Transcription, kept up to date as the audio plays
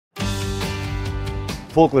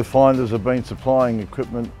Forklift finders have been supplying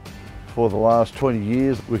equipment for the last 20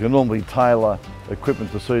 years. We can normally tailor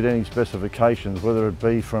equipment to suit any specifications, whether it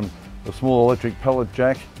be from a small electric pallet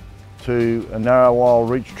jack to a narrow aisle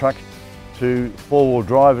reach truck to four-wheel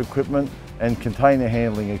drive equipment and container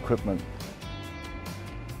handling equipment.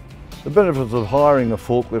 The benefits of hiring a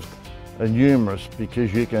forklift are numerous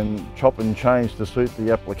because you can chop and change to suit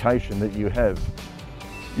the application that you have.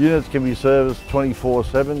 Units can be serviced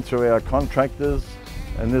 24/7 through our contractors,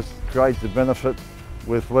 and this creates a benefit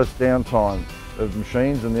with less downtime of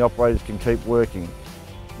machines, and the operators can keep working.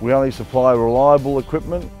 We only supply reliable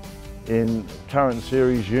equipment in current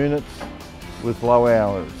series units with low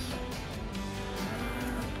hours.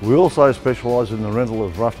 We also specialise in the rental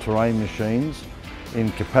of rough terrain machines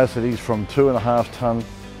in capacities from 2.5 tonne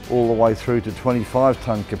all the way through to 25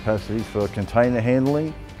 tonne capacities for container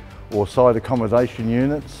handling or site accommodation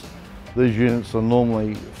units. These units are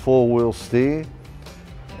normally four-wheel steer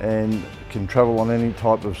and can travel on any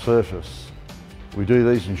type of surface. We do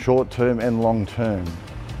these in short term and long term.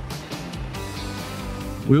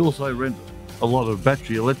 We also rent a lot of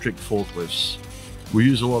battery electric forklifts. We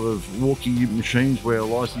use a lot of walkie machines where a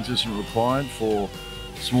licence isn't required for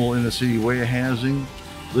small inner city warehousing.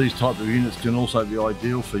 These type of units can also be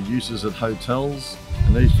ideal for uses at hotels,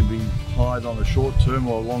 and these can be hired on a short term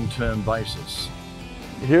or a long term basis.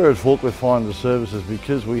 Here at Forklift Finder Services,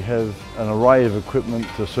 because we have an array of equipment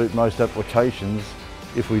to suit most applications,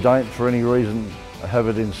 if we don't for any reason have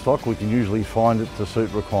it in stock, we can usually find it to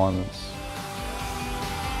suit requirements.